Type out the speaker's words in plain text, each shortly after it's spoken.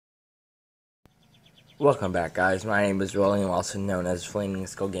Welcome back, guys. My name is William, also known as Flaming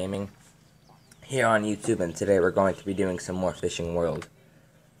Skull Gaming, here on YouTube, and today we're going to be doing some more Fishing World.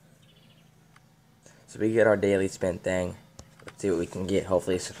 So we get our daily spin thing. Let's see what we can get.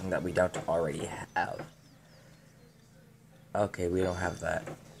 Hopefully it's something that we don't already have. Okay, we don't have that.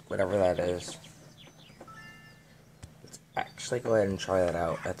 Whatever that is. Let's actually go ahead and try that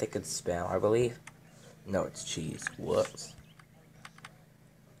out. I think it's spam, I believe. No, it's cheese. Whoops.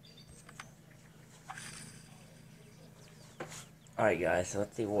 Alright guys, so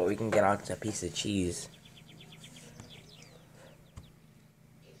let's see what we can get out of a piece of cheese.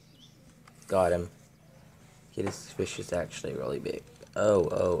 Got him. Okay, this fish is actually really big. Oh,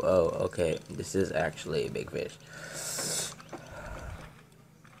 okay. This is actually a big fish.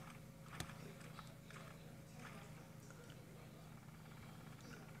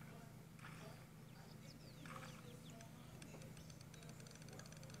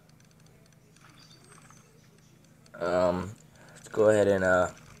 Let's go ahead and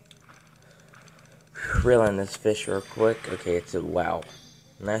reel in this fish real quick. Okay, it's a wow.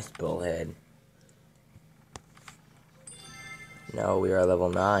 Nice bullhead. No, we are level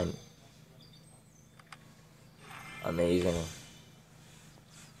 9. Amazing.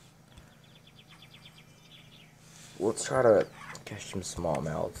 Let's try to catch some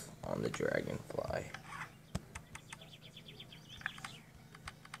smallmouth on the dragonfly.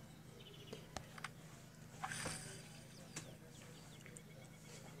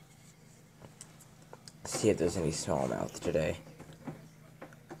 See if there's any smallmouth today.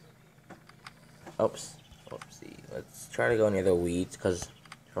 Oops. Oopsie. Let's try to go near the weeds, because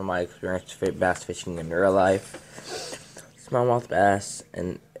from my experience bass fishing in real life, smallmouth bass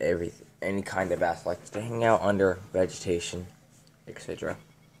and any kind of bass likes to hang out under vegetation, etc.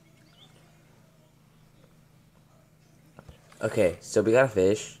 Okay, so we got a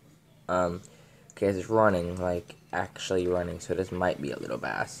fish. Okay, it's running, like actually running, so this might be a little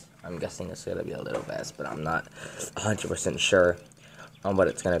bass. I'm guessing it's gonna be a little bass, but I'm not 100% sure on what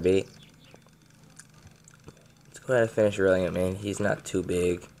it's gonna be. Let's go ahead and finish reeling him in. He's not too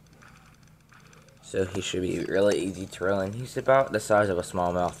big, so he should be really easy to reel in. He's about the size of a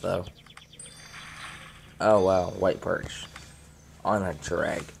smallmouth, though. Oh wow, white perch on a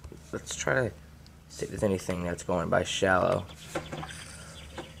drag. Let's try to see if there's anything that's going by shallow.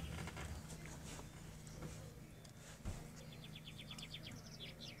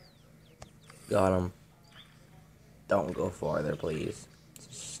 Got him. Don't go farther, please.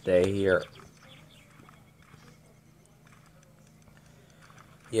 Stay here.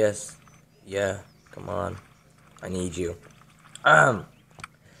 Yes. Yeah. Come on. I need you. Yep.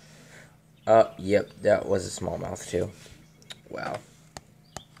 That was a smallmouth too. Wow.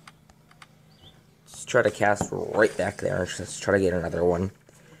 Let's try to cast right back there. Let's try to get another one.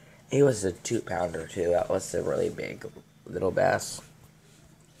 He was a 2-pounder too. That was a really big little bass.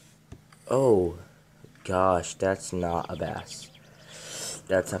 Oh, gosh, that's not a bass.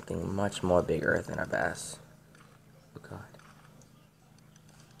 That's something much more bigger than a bass. Oh, God.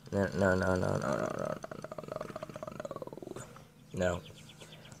 No.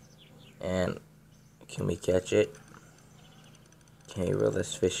 And can we catch it? Can we reel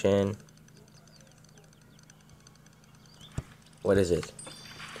this fish in? What is it?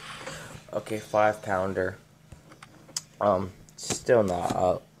 Okay, 5-pounder. Still not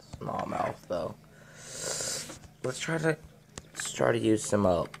a smallmouth though. Let's try to use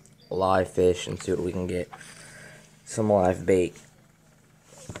some live fish and see what we can get. Some live bait.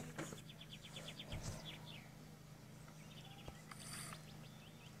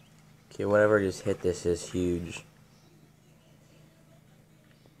 Okay, whatever just hit this is huge.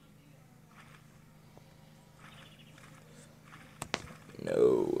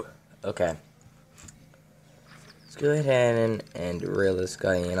 No. Okay. Let's go ahead and reel this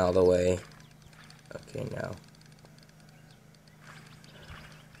guy in all the way. Okay, now.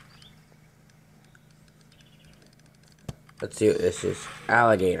 Let's see what this is.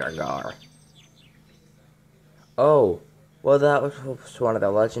 Alligator gar. Oh, well that was one of the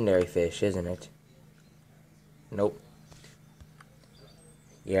legendary fish, isn't it? Nope.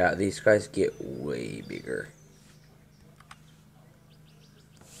 Yeah, these guys get way bigger.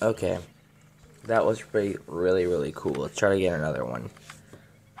 Okay. That was really cool. Let's try to get another one.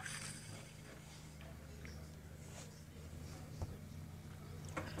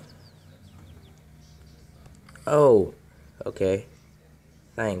 Oh, okay.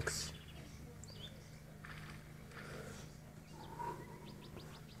 Thanks.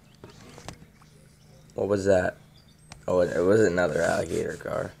 What was that? Oh, it was another alligator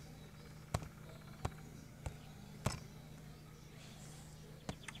gar.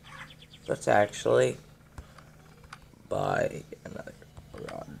 Let's actually buy another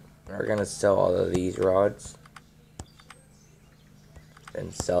rod. We're gonna sell all of these rods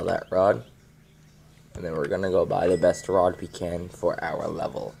and sell that rod, and then we're gonna go buy the best rod we can for our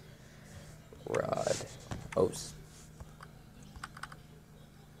level. Rod. Oops.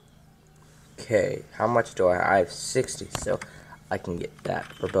 Okay, how much do I have? I have 60, so I can get that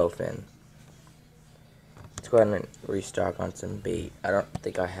for both in. Let's go ahead and restock on some bait. I don't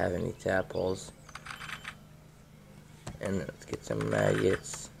think I have any tadpoles. And let's get some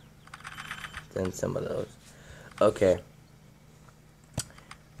maggots. Then some of those. Okay.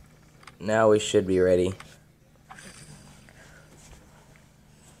 Now we should be ready.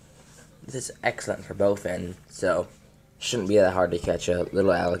 This is excellent for both ends, so shouldn't be that hard to catch a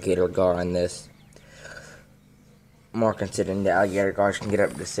little alligator gar on this. More considering the alligator gars can get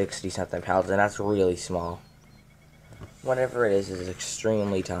up to 60 something pounds, and that's really small. Whatever it is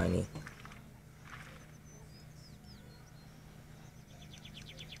extremely tiny.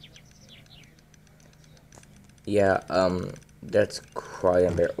 Yeah, that's quite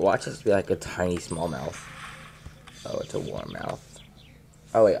embarrassing. Watch this be like a tiny smallmouth. Oh, it's a warmouth.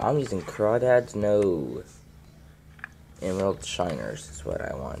 Oh wait, I'm using crawdads? No. Emerald shiners is what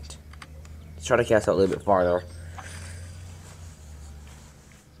I want. Let's try to cast out a little bit farther.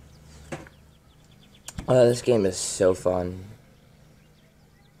 This game is so fun.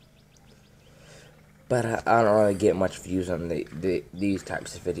 But I don't really get much views on these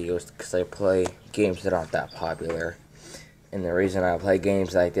types of videos because I play games that aren't that popular. And the reason I play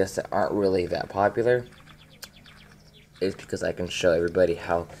games like this that aren't really that popular is because I can show everybody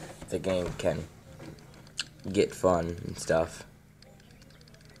how the game can get fun and stuff.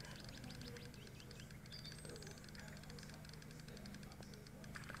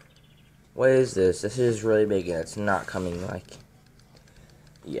 What is this? This is really big and it's not coming like...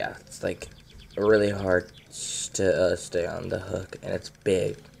 Yeah, it's like really hard to stay on the hook and it's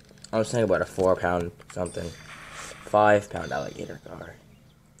big. I was thinking about a 4-pound something. 5-pound alligator gar.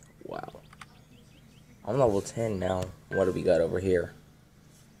 Wow. I'm level 10 now. What do we got over here?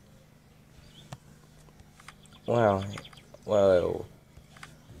 Wow. Whoa.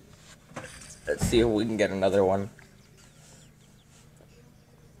 Let's see if we can get another one.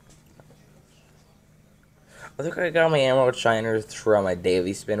 I think I got my emerald shiners through my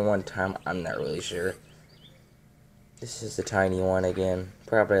daily spin one time. I'm not really sure. This is the tiny one again.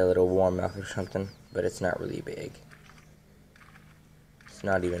 Probably a little warmouth or something, but it's not really big. It's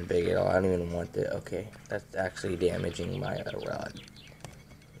not even big at all. I don't even want it. Okay, that's actually damaging my rod.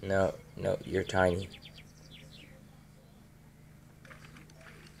 No, no, you're tiny.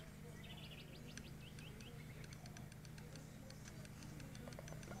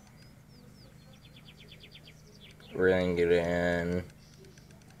 Ring it in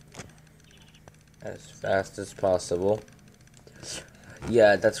as fast as possible.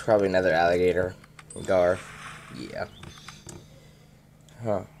 Yeah, that's probably another alligator gar. Yeah.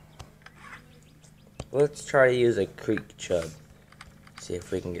 Huh. Let's try to use a creek chub. See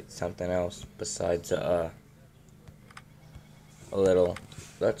if we can get something else besides a little.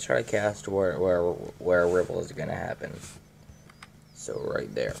 Let's try to cast where a ripple is gonna happen. So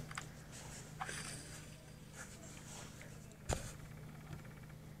right there.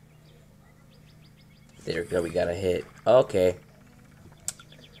 There we go, we got a hit. Okay.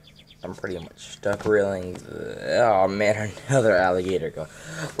 I'm pretty much stuck reeling. Oh man, another alligator go.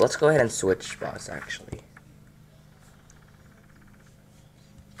 Let's go ahead and switch spots actually.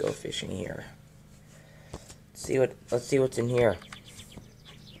 Go fishing here. Let's see what's in here.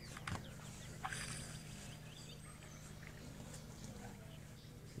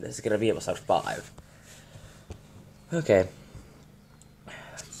 This is gonna be episode 5. Okay.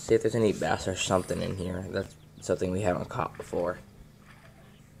 See if there's any bass or something in here. That's something we haven't caught before.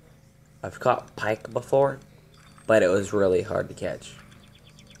 I've caught pike before, but it was really hard to catch.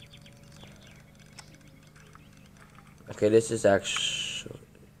 Okay, this is actually...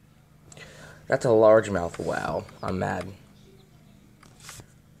 That's a largemouth. Wow, I'm mad.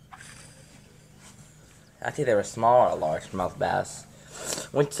 I think they were smaller largemouth bass.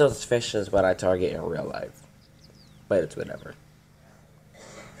 Which those fish is what I target in real life. But it's whatever.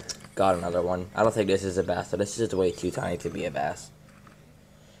 Got another one. I don't think this is a bass, so this is way too tiny to be a bass.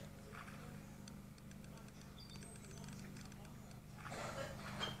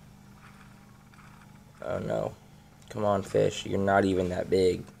 Oh no. Come on, fish. You're not even that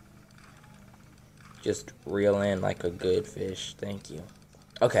big. Just reel in like a good fish. Thank you.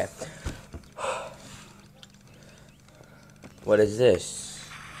 Okay. What is this?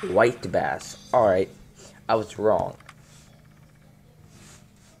 White bass. Alright. I was wrong.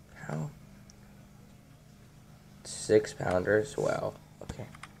 How? 6-pounders. Wow. Okay.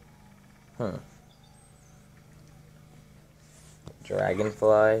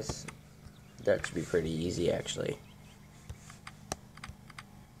 Dragonflies. That should be pretty easy, actually.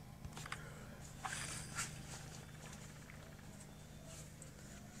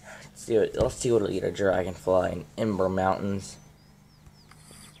 Let's see what'll eat a dragonfly in Ember Mountains.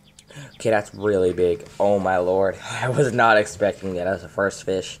 Okay, that's really big. Oh my lord. I was not expecting that as a first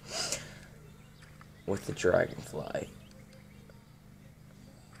fish with the dragonfly.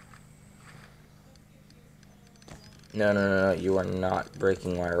 No, no, no, no. You are not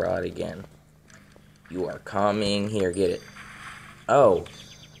breaking my rod again. You are coming. Here, get it. Oh.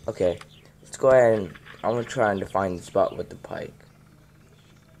 Okay. Let's go ahead and I'm going to try and find the spot with the pike.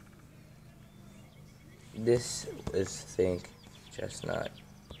 This is, I think, chestnut.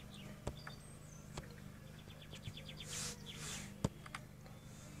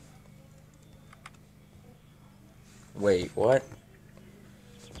 Wait, what?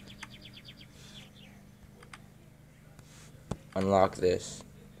 Unlock this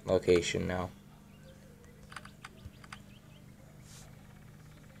location now.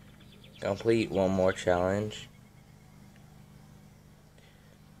 Complete one more challenge.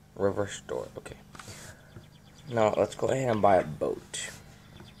 River store, okay. Now let's go ahead and buy a boat.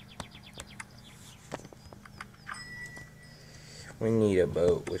 We need a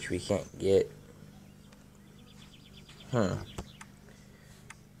boat, which we can't get.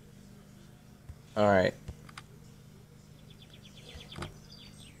 Alright.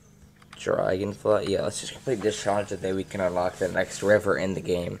 Dragonfly. Yeah, let's just complete this challenge and then we can unlock the next river in the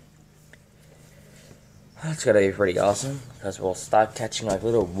game. That's gonna be pretty awesome, because we'll stop catching like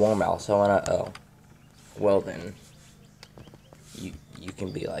little warmouths. Oh. Well then. You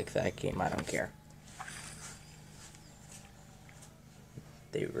can be like that game, I don't care.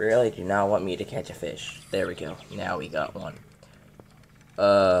 They really do not want me to catch a fish. There we go. Now we got one.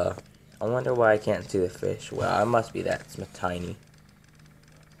 I wonder why I can't see the fish. Well, I must be that tiny.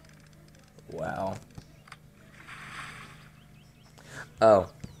 Wow. Oh,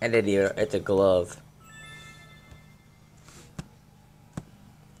 and it's a glove.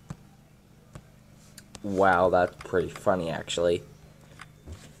 Wow, that's pretty funny, actually.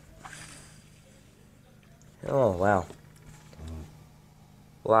 Oh, wow.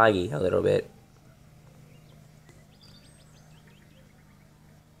 Laggy a little bit.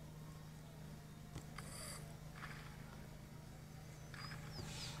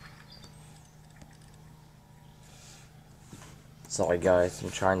 Sorry guys, I'm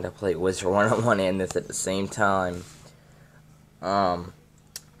trying to play Wizard 101 and this at the same time.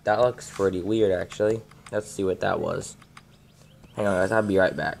 That looks pretty weird actually. Let's see what that was. Hang on guys, I'll be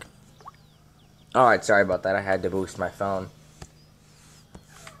right back. Alright, sorry about that, I had to boost my phone.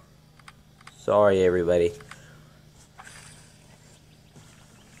 Sorry everybody.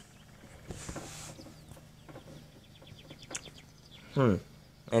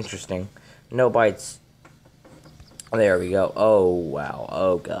 Interesting. No bites. There we go. Oh, wow.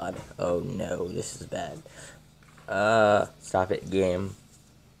 Oh, God. Oh, no. This is bad. Stop it, game.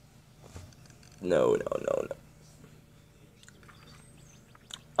 No.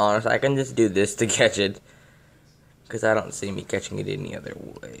 Honestly, I can just do this to catch it. Because I don't see me catching it any other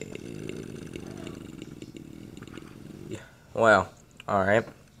way. Well, alright.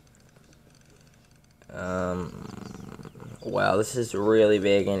 Wow, this is really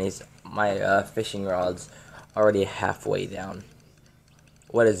big, and my fishing rod's already halfway down.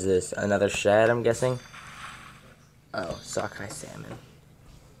 What is this? Another shad, I'm guessing? Oh, sockeye salmon.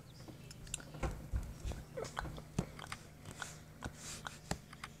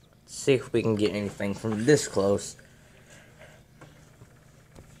 Let's see if we can get anything from this close.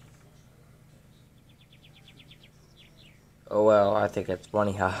 Oh well, I think it's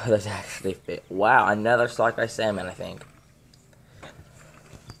funny how this actually fit. Wow, another sockeye salmon, I think.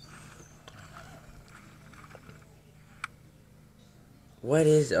 What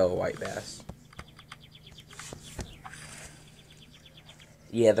is... oh, white bass.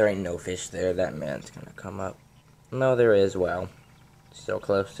 Yeah, there ain't no fish there. That man's gonna come up. No, there is. Wow. Still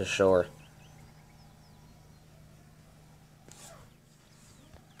close to shore.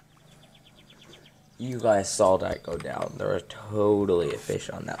 You guys saw that go down. There was totally a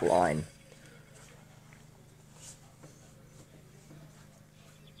fish on that line.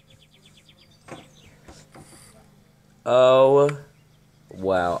 Oh...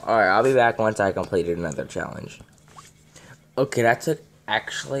 wow. Alright, I'll be back once I completed another challenge. Okay, that took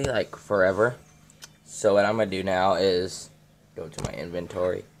actually like forever. So what I'm gonna do now is go to my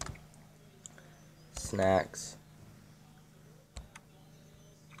inventory. Snacks.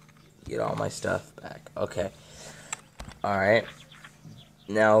 Get all my stuff back. Okay. Alright.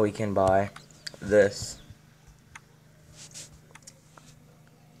 Now we can buy this.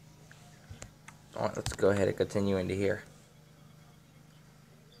 Alright, let's go ahead and continue into here.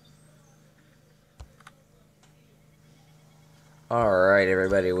 Alright,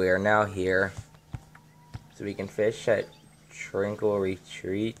 everybody, we are now here. So we can fish at Tranquil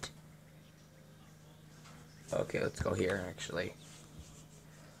Retreat. Okay, let's go here, actually.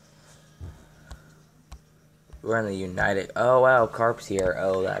 We're in the United... Oh, wow, Carp's here.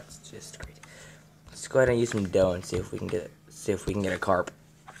 Oh, that's just great. Let's go ahead and use some dough and see if we can get a Carp.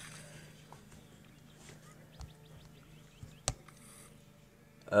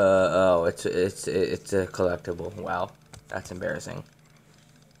 Oh, it's a collectible. Wow, that's embarrassing.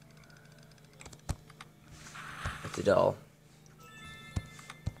 It's a doll.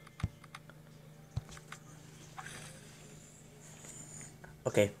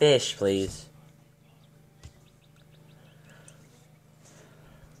 Okay, fish, please.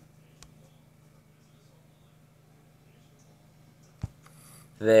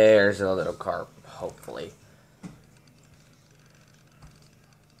 There's a little Carp, hopefully.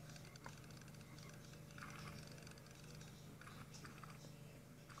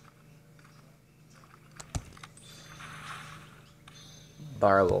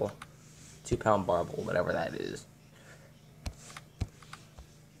 Barbel. 2-pound barbel, whatever that is.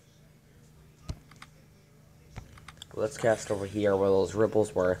 Let's cast over here where those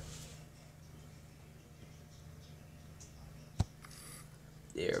ripples were.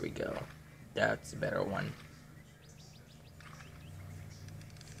 There we go. That's a better one.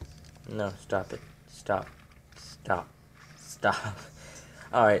 No, stop it. Stop. Stop. Stop.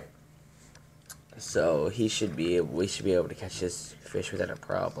 Alright. So we should be able to catch this fish without a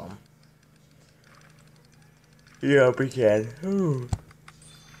problem. Yeah, we can. Ooh.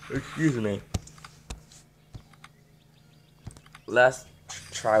 Excuse me. Last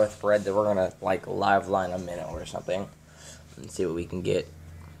try with bread that we're gonna like live line a minute or something and see what we can get.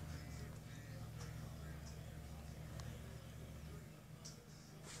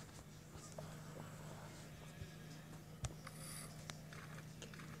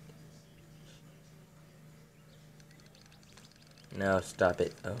 No, stop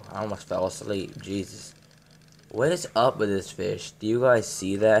it. Oh, I almost fell asleep. Jesus. What is up with this fish? Do you guys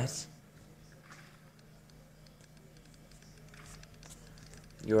see that?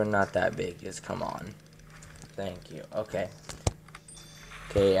 You are not that big. Just come on. Thank you. Okay.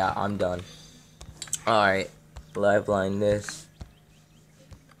 Okay, yeah, I'm done. Alright. Live line this.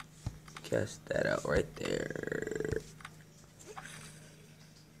 Cast that out right there.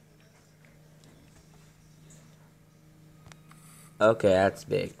 Okay, that's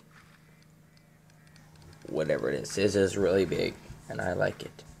big. Whatever it is really big, and I like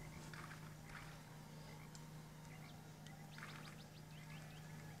it.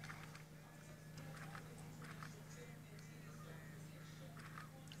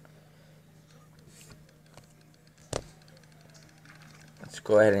 Let's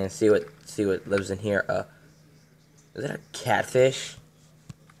go ahead and see what lives in here. Is that a catfish?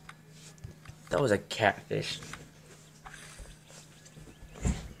 That was a catfish.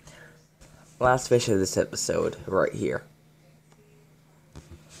 Last fish of this episode, right here.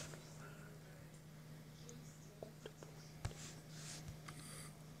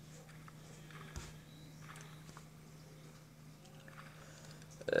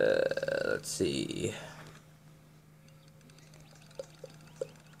 Let's see.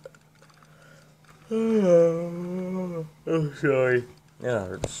 Oh, sorry. Yeah,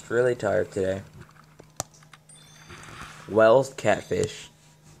 we're just really tired today. Wells catfish.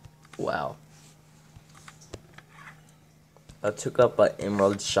 Wow. I took up an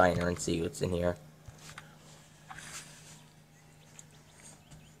emerald shiner and see what's in here.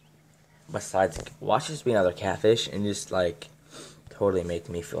 Besides, watch this be another catfish and just like totally make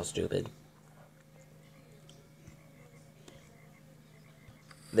me feel stupid.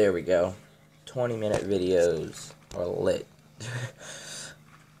 There we go. 20-minute videos are lit.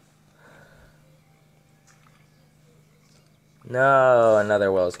 No,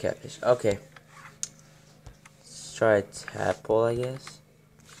 another Wells catfish. Okay. Let's try a tadpole, I guess.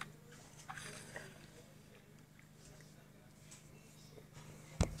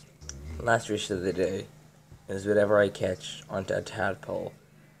 Last fish of the day is whatever I catch onto a tadpole.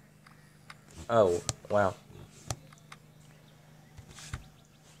 Oh, wow.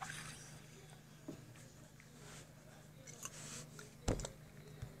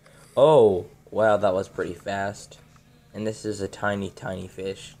 Oh, wow, that was pretty fast. And this is a tiny, tiny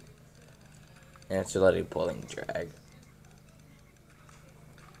fish. And it's letting pulling drag.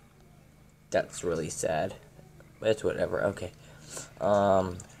 That's really sad. But it's whatever. Okay.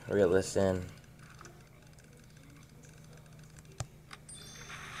 Re-listen.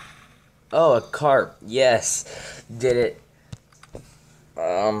 Oh, a carp. Yes. Did it.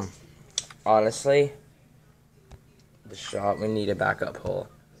 Honestly, the shot, we need a backup hole.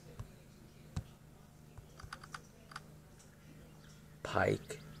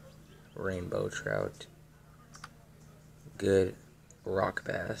 Pike. Rainbow trout. Good rock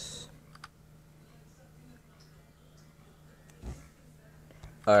bass.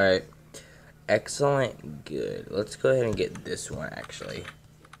 Alright. Excellent. Good. Let's go ahead and get this one, actually.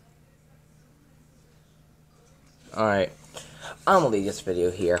 Alright. I'm gonna leave this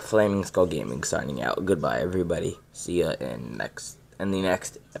video here. Flaming Skull Gaming signing out. Goodbye, everybody. See ya in the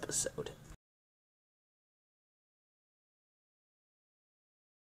next episode.